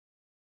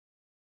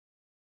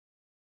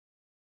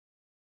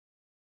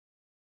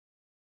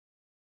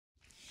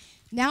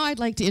Now I'd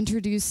like to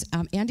introduce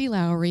Andy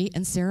Lowry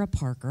and Sarah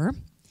Parker,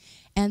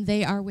 and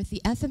they are with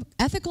the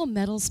Ethical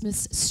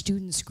Metalsmiths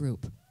Students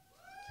Group.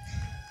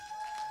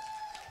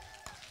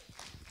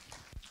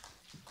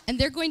 And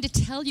they're going to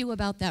tell you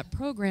about that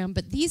program,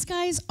 but these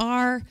guys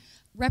are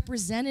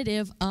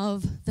representative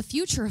of the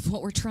future of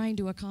what we're trying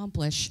to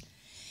accomplish.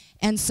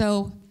 And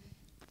so,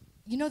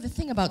 you know, the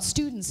thing about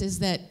students is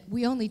that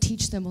we only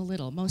teach them a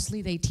little.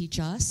 Mostly they teach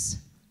us.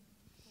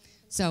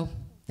 So,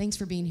 thanks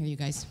for being here, you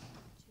guys.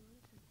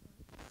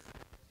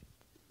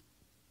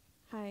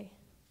 Hi.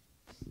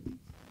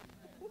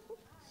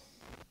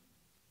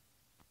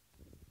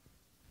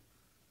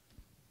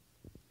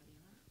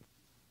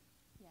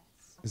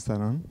 Is that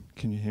on?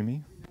 Can you hear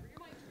me?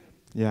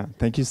 Yeah,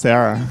 thank you,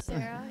 Sarah.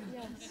 Sarah,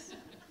 yes.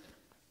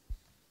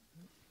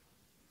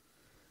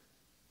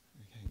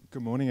 Okay.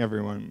 Good morning,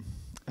 everyone.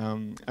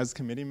 As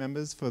committee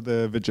members for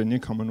the Virginia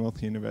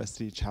Commonwealth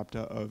University chapter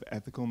of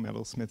Ethical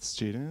Metalsmiths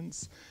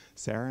students,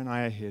 Sarah and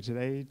I are here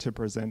today to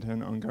present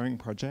an ongoing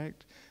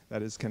project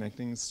that is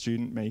connecting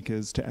student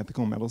makers to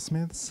ethical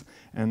metalsmiths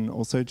and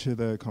also to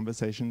the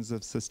conversations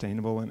of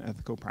sustainable and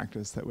ethical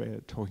practice that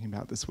we're talking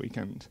about this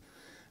weekend.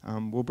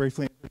 We'll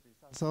briefly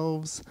introduce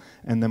ourselves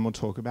and then we'll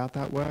talk about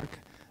that work.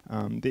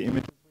 The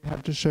images we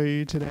have to show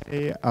you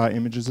today are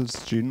images of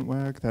student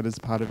work that is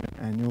part of an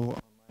annual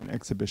online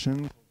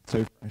exhibition,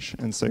 So Fresh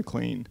and So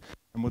Clean.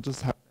 And we'll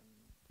just have them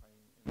playing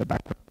in the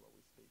background while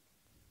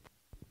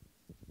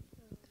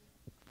we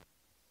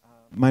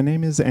speak. My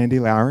name is Andy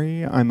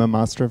Lowry. I'm a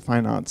Master of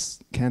Fine Arts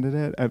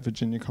candidate at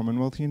Virginia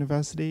Commonwealth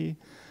University.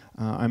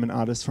 I'm an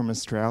artist from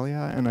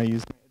Australia and I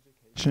use my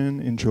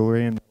education in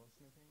jewelry and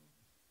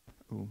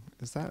metalsmithing. Ooh,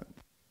 is that?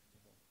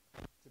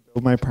 To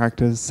build my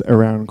practice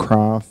around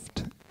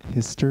craft,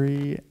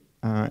 history,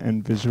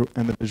 and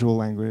the visual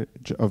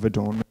language of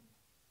adornment.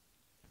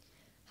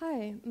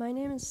 Hi, my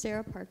name is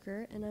Sarah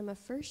Parker, and I'm a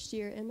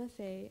first-year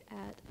MFA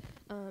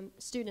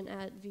student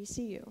at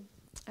VCU.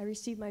 I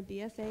received my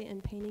BFA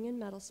in Painting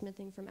and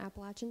Metalsmithing from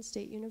Appalachian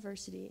State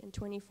University in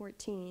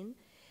 2014,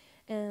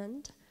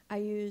 and I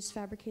use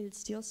fabricated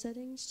steel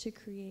settings to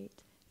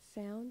create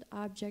found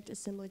object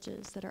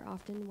assemblages that are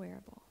often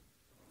wearable.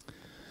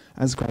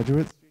 As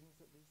graduate students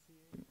at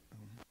VCU,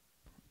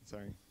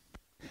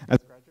 As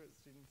graduate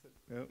students at,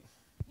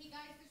 Hey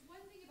guys, there's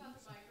one thing about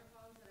the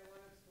microphones that I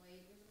want to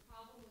explain. There's a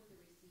problem with the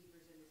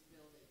receivers in this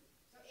building.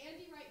 So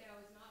Andy right now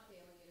is not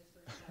failing at his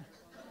first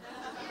microphone.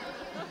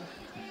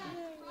 And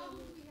the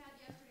problems we had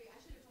yesterday, I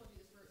should have told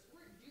you this first,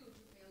 were due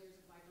to failures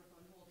of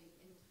microphone holding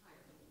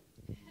entirely.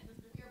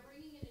 We are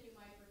bringing in a new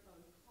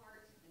microphone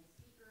cart and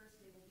speakers.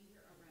 They will be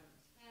here around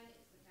 10.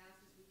 It's the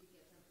fastest we could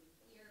get something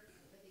here,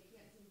 but they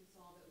can't seem to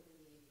solve it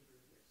within the AV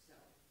group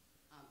here.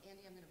 So,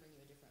 Andy, I'm going to bring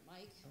you a different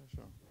mic. oh,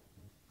 sure.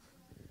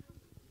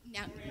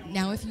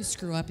 Now if you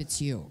screw up,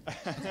 it's you.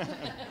 Thank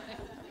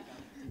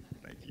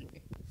you.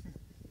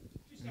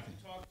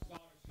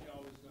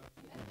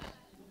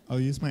 I'll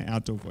use my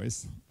outdoor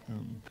voice.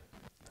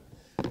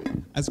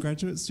 As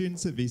graduate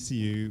students at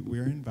VCU, we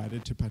are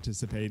invited to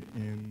participate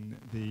in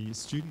the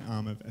student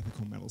arm of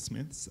Ethical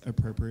Metalsmiths,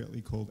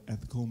 appropriately called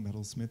Ethical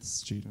Metalsmiths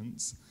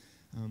Students.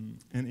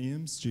 And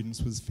EM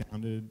Students was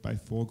founded by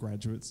 4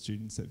 graduate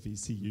students at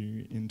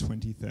VCU in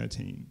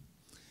 2013.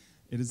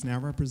 It is now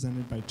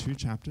represented by 2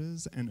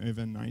 chapters and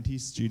over 90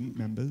 student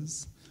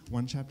members.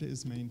 One chapter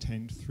is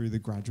maintained through the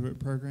graduate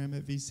program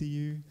at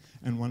VCU,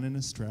 and one in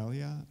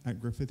Australia at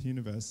Griffith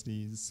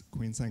University's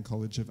Queensland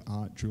College of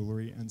Art,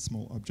 Jewellery and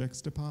Small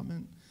Objects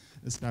Department,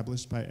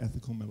 established by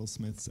Ethical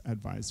Metalsmiths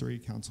Advisory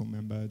Council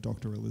member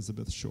Dr.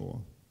 Elizabeth Shaw.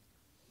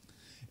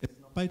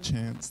 It's not by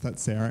chance that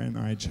Sarah and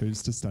I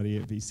chose to study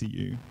at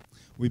VCU.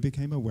 We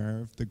became aware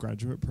of the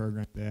graduate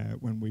program there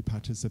when we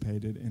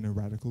participated in a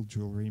radical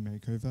jewellery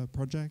makeover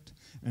project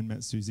and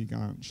met Susie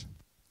Garnch.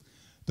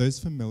 Those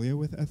familiar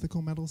with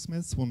Ethical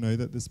Metalsmiths will know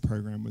that this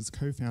program was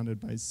co-founded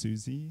by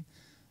Susie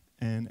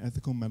and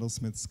Ethical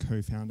Metalsmiths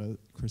co-founder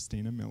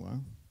Christina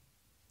Miller.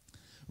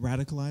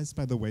 Radicalized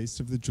by the waste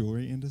of the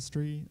jewellery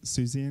industry,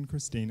 Susie and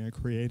Christina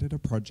created a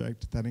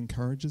project that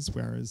encourages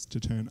wearers to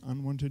turn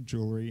unwanted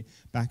jewellery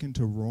back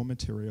into raw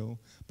material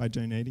by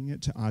donating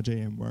it to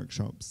RJM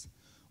workshops,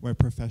 where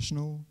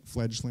professional,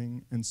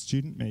 fledgling, and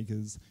student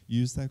makers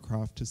use their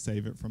craft to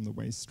save it from the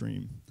waste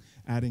stream,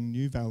 adding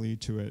new value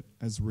to it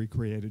as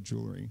recreated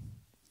jewellery.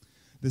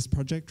 This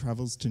project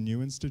travels to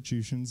new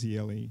institutions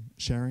yearly,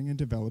 sharing and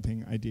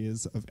developing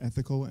ideas of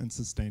ethical and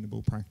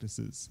sustainable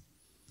practices.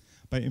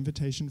 By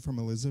invitation from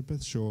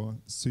Elizabeth Shaw,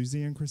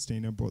 Susie and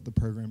Christina brought the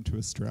program to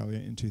Australia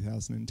in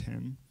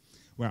 2010,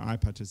 where I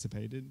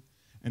participated,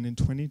 and in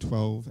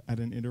 2012, at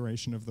an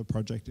iteration of the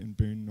project in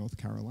Boone, North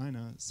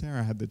Carolina,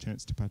 Sarah had the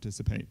chance to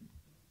participate.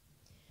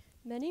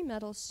 Many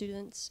metal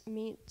students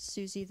meet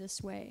Susie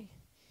this way.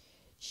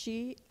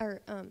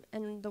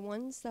 And the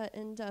ones that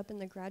end up in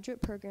the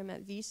graduate program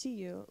at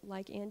VCU,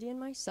 like Andy and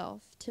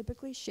myself,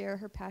 typically share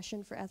her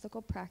passion for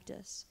ethical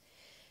practice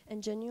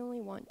and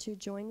genuinely want to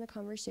join the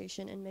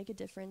conversation and make a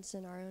difference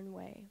in our own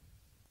way.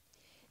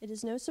 It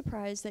is no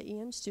surprise that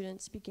EM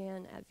students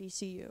began at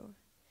VCU.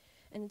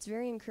 and it's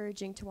very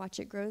encouraging to watch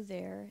it grow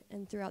there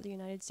and throughout the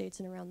United States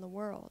and around the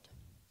world.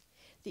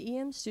 The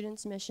EM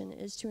students' mission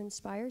is to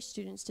inspire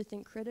students to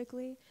think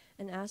critically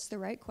and ask the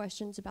right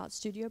questions about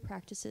studio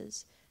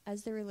practices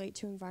as they relate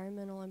to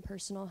environmental and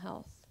personal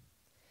health.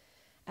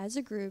 As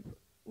a group,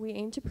 we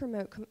aim to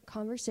promote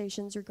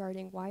conversations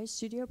regarding wise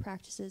studio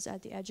practices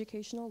at the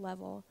educational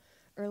level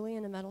early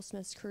in a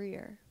metalsmith's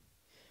career.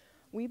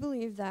 We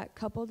believe that,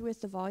 coupled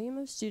with the volume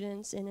of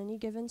students in any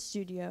given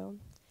studio,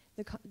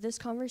 this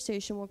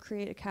conversation will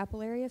create a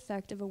capillary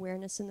effect of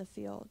awareness in the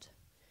field.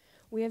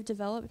 We have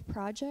developed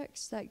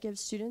projects that give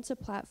students a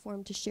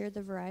platform to share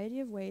the variety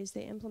of ways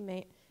they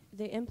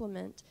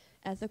implement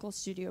ethical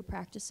studio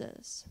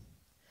practices.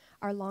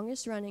 Our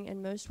longest running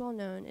and most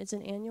well-known is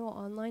an annual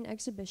online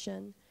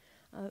exhibition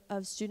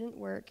of student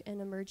work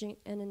and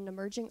an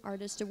emerging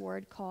artist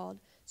award called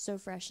So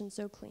Fresh and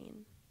So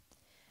Clean.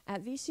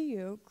 At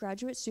VCU,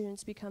 graduate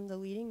students become the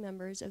leading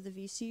members of the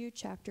VCU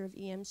chapter of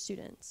EM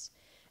students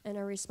and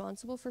are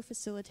responsible for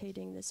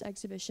facilitating this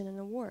exhibition and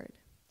award.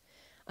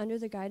 Under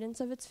the guidance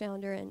of its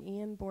founder and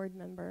EM board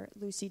member,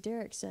 Lucy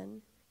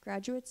Derrickson,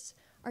 graduates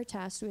are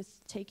tasked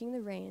with taking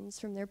the reins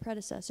from their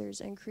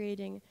predecessors and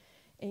creating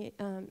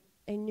a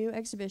new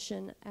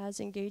exhibition as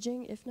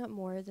engaging, if not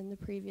more, than the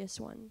previous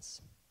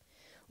ones.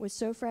 With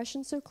So Fresh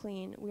and So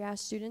Clean, we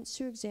ask students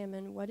to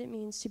examine what it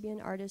means to be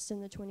an artist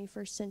in the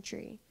 21st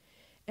century,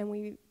 and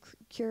we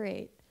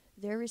curate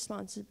their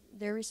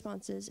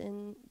responses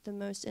in the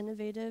most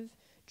innovative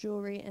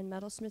jewelry and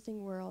metalsmithing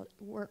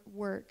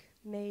work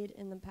made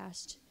in the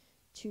past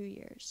 2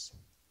 years.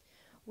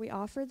 We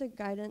offer the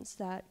guidance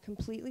that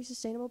completely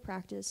sustainable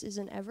practice is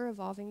an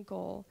ever-evolving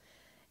goal,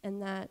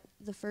 and that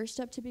the first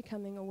step to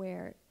becoming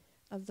aware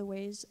of the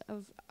ways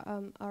of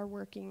our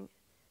working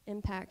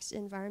impacts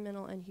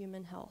environmental and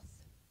human health.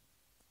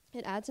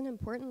 It adds an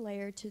important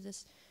layer to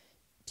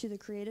the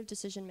creative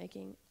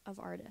decision-making of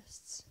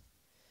artists.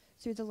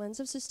 Through the lens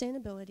of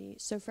sustainability,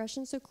 So Fresh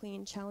and So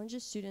Clean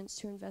challenges students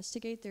to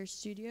investigate their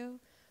studio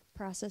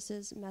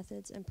processes,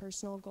 methods, and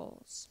personal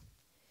goals.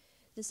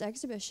 This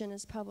exhibition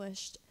is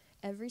published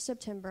every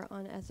September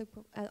on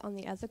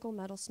the Ethical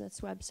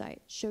Metalsmiths website,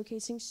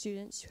 showcasing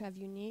students who have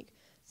unique,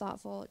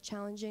 thoughtful,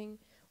 challenging,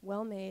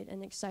 well-made,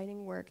 and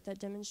exciting work that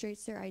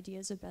demonstrates their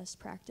ideas of best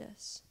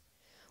practice.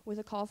 With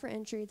a call for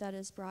entry that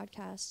is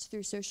broadcast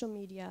through social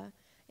media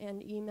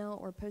and email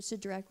or posted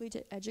directly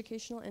to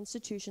educational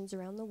institutions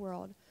around the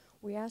world,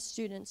 we ask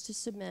students to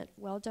submit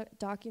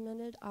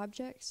well-documented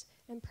objects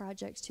and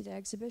projects to the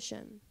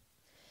exhibition.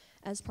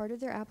 As part of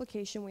their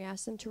application, we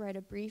ask them to write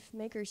a brief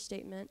maker's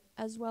statement,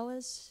 as well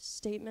as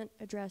statement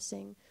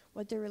addressing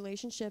what their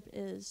relationship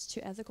is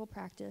to ethical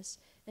practice,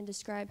 and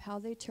describe how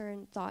they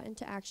turn thought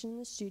into action in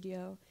the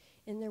studio,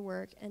 in their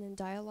work, and in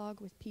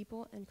dialogue with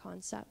people and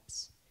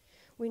concepts.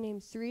 We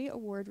named 3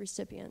 award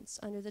recipients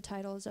under the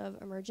titles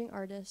of Emerging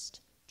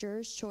Artist,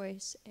 Juror's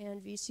Choice,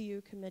 and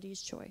VCU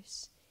Committee's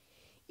Choice.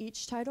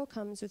 Each title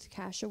comes with a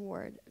cash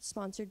award,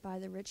 sponsored by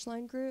the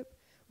Richline Group,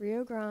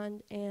 Rio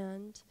Grande,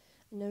 and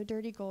No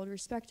Dirty Gold,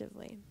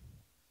 respectively.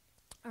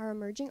 Our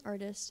emerging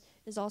artist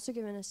is also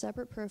given a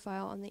separate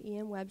profile on the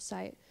EM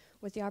website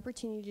with the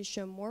opportunity to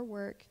show more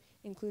work,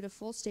 include a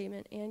full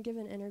statement, and give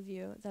an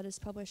interview that is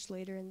published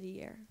later in the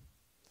year.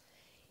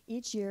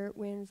 Each year,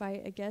 we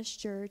invite a guest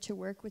juror to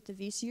work with the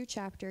VCU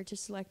chapter to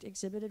select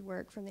exhibited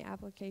work from the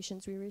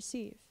applications we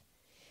receive.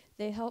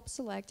 They help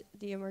select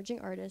the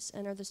emerging artists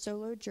and are the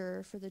solo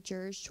juror for the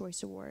Juror's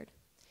Choice Award.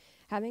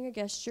 Having a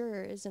guest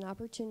juror is an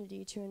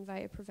opportunity to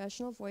invite a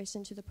professional voice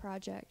into the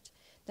project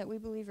that we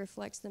believe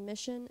reflects the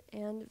mission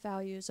and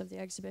values of the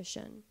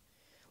exhibition.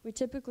 We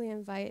typically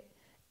invite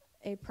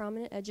a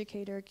prominent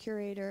educator,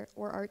 curator,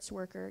 or arts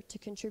worker to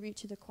contribute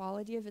to the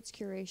quality of its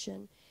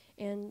curation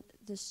and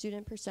the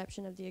student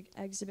perception of the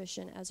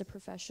exhibition as a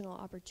professional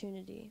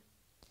opportunity.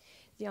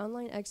 The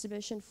online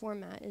exhibition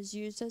format is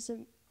used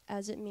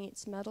as it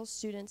meets metal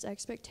students'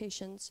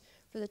 expectations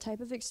for the type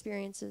of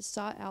experiences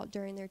sought out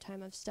during their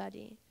time of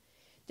study.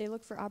 They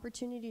look for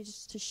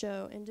opportunities to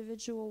show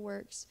individual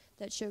works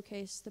that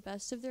showcase the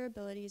best of their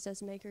abilities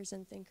as makers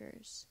and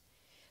thinkers.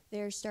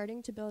 They are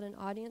starting to build an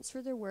audience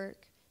for their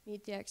work,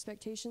 meet the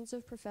expectations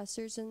of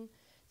professors in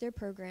their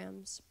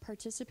programs,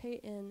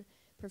 participate in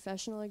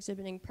professional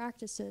exhibiting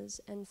practices,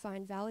 and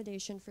find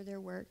validation for their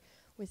work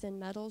within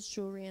metals,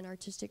 jewelry, and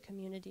artistic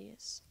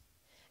communities.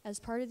 As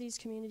part of these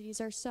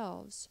communities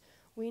ourselves,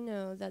 we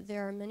know that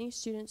there are many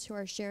students who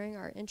are sharing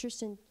our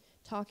interest in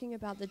talking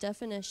about the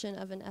definition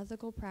of an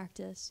ethical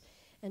practice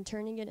and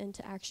turning it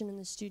into action in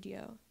the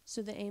studio.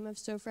 So the aim of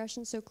So Fresh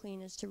and So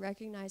Clean is to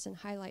recognize and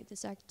highlight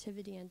this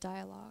activity and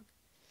dialogue.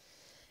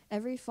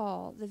 Every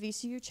fall, the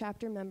VCU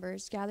chapter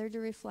members gather to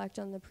reflect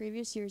on the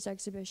previous year's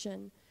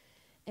exhibition,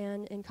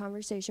 and in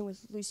conversation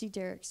with Lucy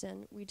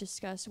Derrickson, we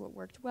discuss what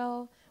worked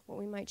well, what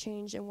we might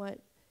change, and what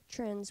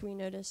trends we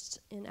noticed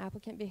in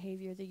applicant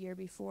behavior the year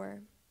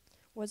before.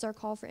 Was our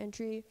call for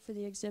entry for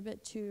the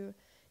exhibit too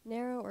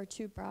narrow or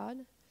too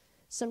broad?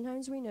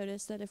 Sometimes we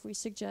notice that if we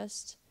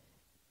suggest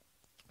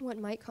what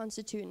might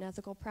constitute an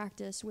ethical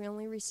practice, we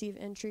only receive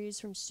entries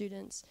from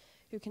students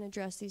who can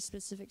address these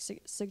specific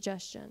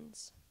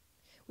suggestions.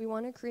 We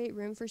want to create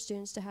room for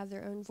students to have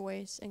their own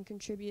voice and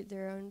contribute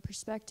their own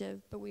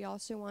perspective, but we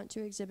also want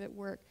to exhibit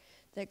work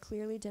that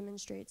clearly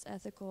demonstrates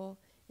ethical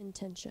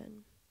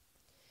intention.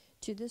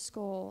 To this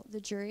goal,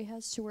 the jury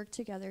has to work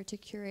together to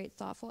curate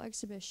thoughtful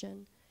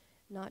exhibition,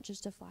 not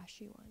just a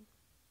flashy one.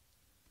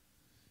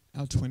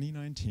 Our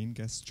 2019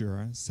 guest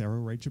juror, Sarah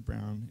Rachel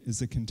Brown,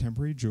 is a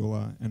contemporary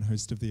jeweler and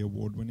host of the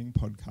award-winning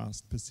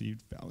podcast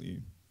Perceived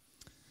Value,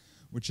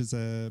 which is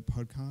a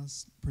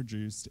podcast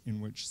produced in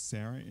which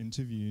Sarah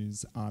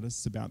interviews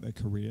artists about their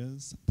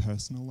careers,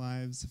 personal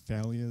lives,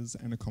 failures,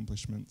 and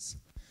accomplishments,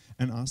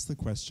 and asks the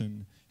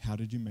question, how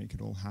did you make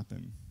it all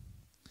happen?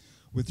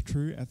 With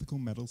true Ethical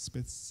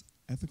Metalsmiths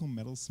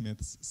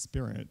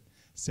spirit,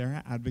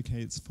 Sarah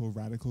advocates for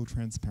radical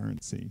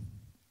transparency,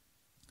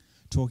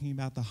 talking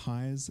about the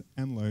highs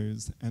and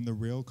lows and the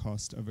real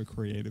cost of a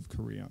creative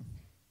career.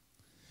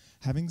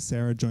 Having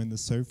Sarah join the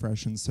So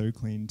Fresh and So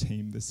Clean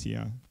team this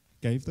year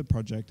gave the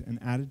project an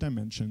added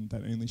dimension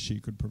that only she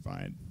could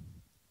provide.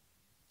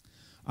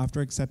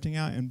 After accepting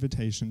our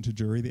invitation to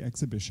jury the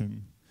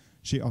exhibition,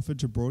 she offered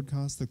to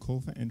broadcast the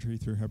call for entry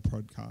through her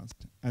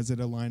podcast, as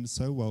it aligned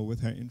so well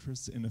with her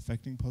interests in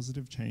effecting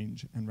positive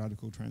change and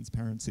radical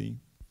transparency.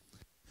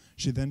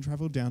 She then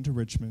travelled down to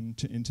Richmond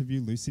to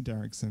interview Lucy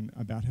Derrickson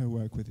about her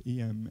work with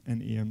EM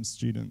and EM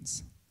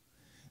students.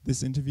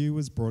 This interview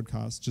was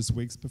broadcast just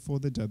weeks before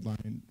the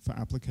deadline for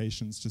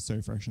applications to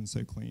So Fresh and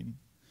So Clean,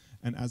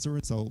 and as a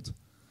result,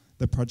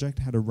 the project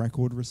had a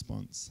record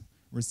response,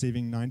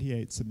 receiving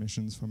 98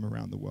 submissions from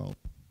around the world.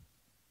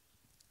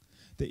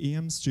 The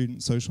EM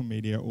student social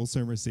media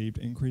also received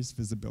increased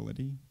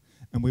visibility,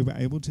 and we were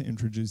able to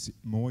introduce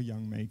more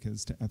young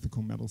makers to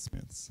Ethical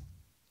Metalsmiths.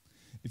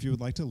 If you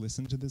would like to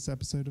listen to this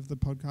episode of the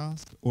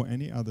podcast or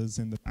any others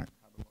in the back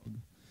catalog,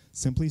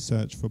 simply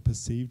search for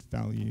Perceived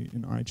Value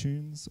in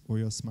iTunes or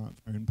your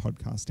smartphone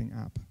podcasting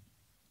app.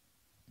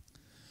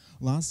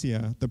 Last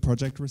year, the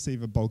project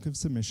received a bulk of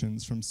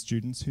submissions from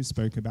students who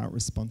spoke about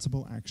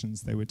responsible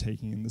actions they were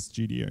taking in the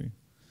studio,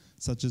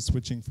 such as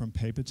switching from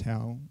paper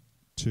towel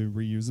to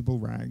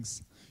reusable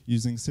rags,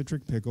 using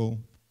citric pickle,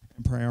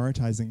 and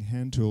prioritizing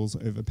hand tools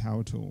over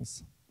power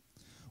tools.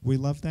 We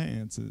loved their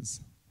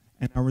answers,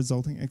 and our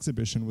resulting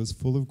exhibition was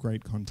full of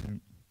great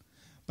content,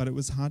 but it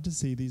was hard to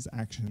see these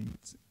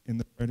actions in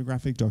the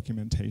photographic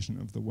documentation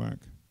of the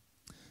work.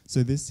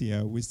 So this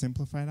year, we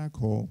simplified our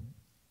call,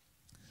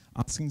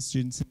 asking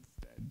students instead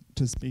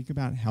to speak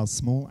about how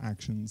small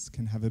actions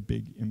can have a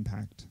big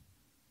impact.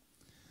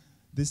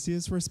 This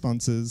year's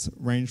responses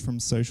range from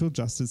social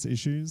justice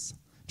issues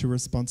to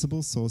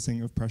responsible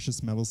sourcing of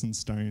precious metals and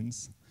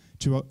stones,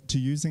 to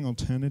using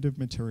alternative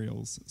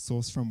materials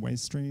sourced from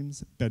waste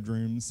streams,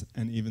 bedrooms,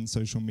 and even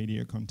social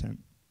media content.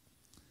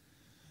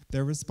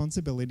 Their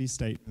responsibility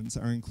statements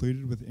are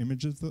included with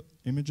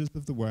images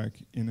of the work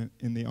in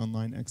the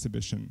online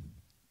exhibition,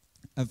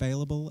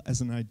 available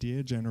as an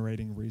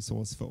idea-generating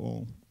resource for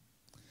all.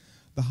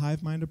 The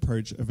hive mind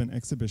approach of an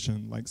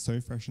exhibition like So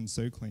Fresh and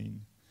So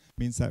Clean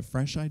means that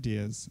fresh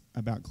ideas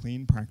about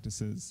clean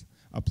practices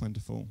are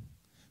plentiful,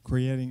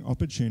 creating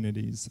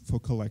opportunities for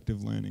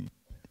collective learning.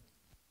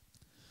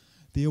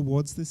 The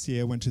awards this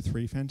year went to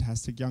 3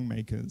 fantastic young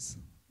makers.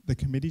 The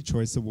Committee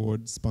Choice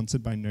Award,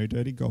 sponsored by No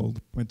Dirty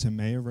Gold, went to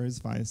Maya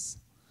Rose Weiss,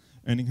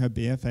 earning her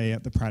BFA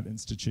at the Pratt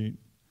Institute.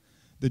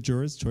 The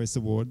Jurors' Choice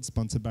Award,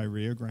 sponsored by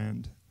Rio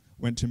Grande,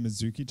 went to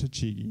Mizuki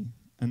Tochigi,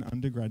 an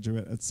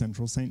undergraduate at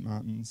Central St.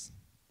 Martin's.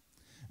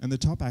 And the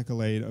top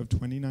accolade of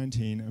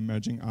 2019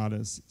 Emerging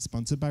Artists,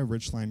 sponsored by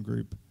Richline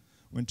Group,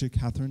 went to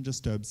Catherine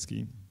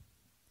Jastobski,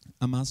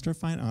 a Master of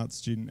Fine Arts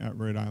student at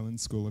Rhode Island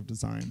School of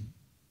Design.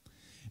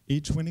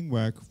 Each winning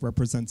work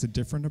represents a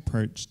different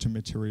approach to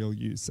material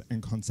use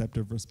and concept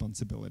of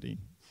responsibility.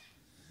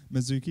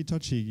 Mizuki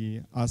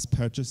Tochigi asked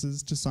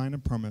purchasers to sign a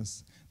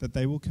promise that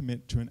they will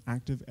commit to an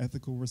active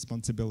ethical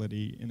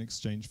responsibility in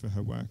exchange for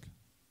her work.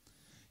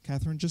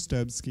 Catherine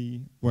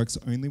Jastobski works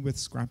only with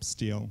scrap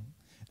steel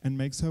and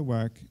makes her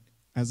work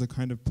as a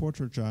kind of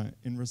portraiture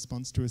in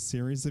response to a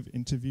series of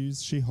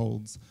interviews she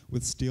holds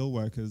with steel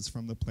workers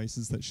from the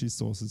places that she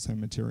sources her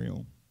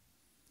material.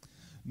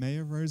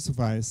 Maya Rose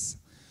Weiss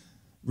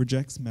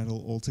rejects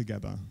metal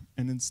altogether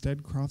and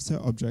instead crafts her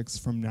objects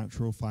from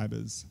natural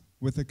fibers,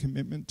 with a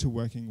commitment to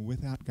working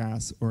without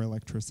gas or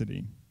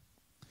electricity.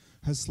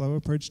 Her slow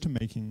approach to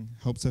making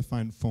helps her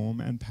find form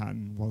and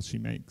pattern while she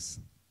makes.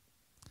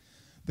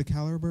 The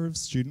caliber of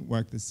student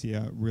work this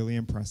year really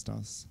impressed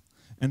us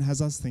and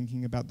has us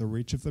thinking about the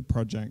reach of the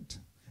project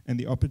and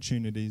the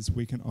opportunities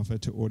we can offer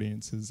to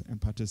audiences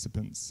and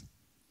participants.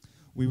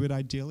 We would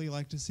ideally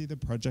like to see the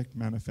project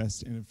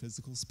manifest in a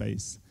physical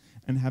space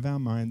and have our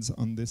minds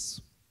on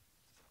this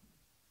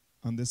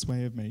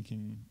way of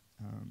making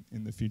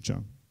in the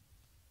future.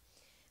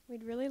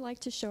 We'd really like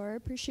to show our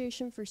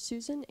appreciation for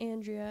Susan,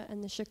 Andrea,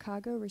 and the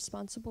Chicago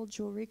Responsible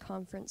Jewelry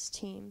Conference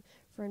team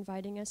for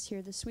inviting us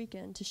here this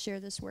weekend to share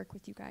this work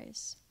with you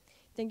guys.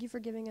 Thank you for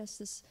giving us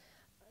this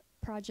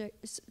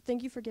project.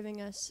 Thank you for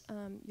giving us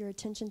your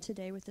attention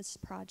today with this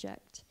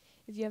project.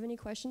 If you have any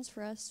questions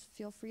for us,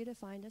 feel free to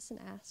find us and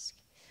ask.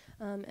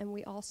 And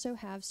we also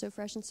have So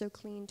Fresh and So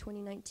Clean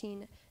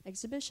 2019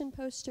 exhibition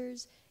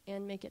posters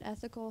and Make It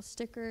Ethical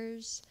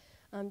stickers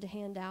to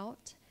hand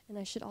out. And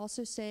I should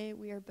also say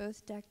we are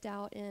both decked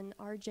out in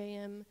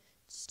RJM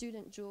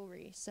student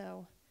jewelry,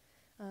 so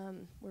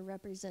we're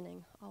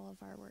representing all of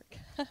our work.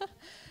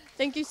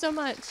 Thank you so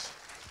much.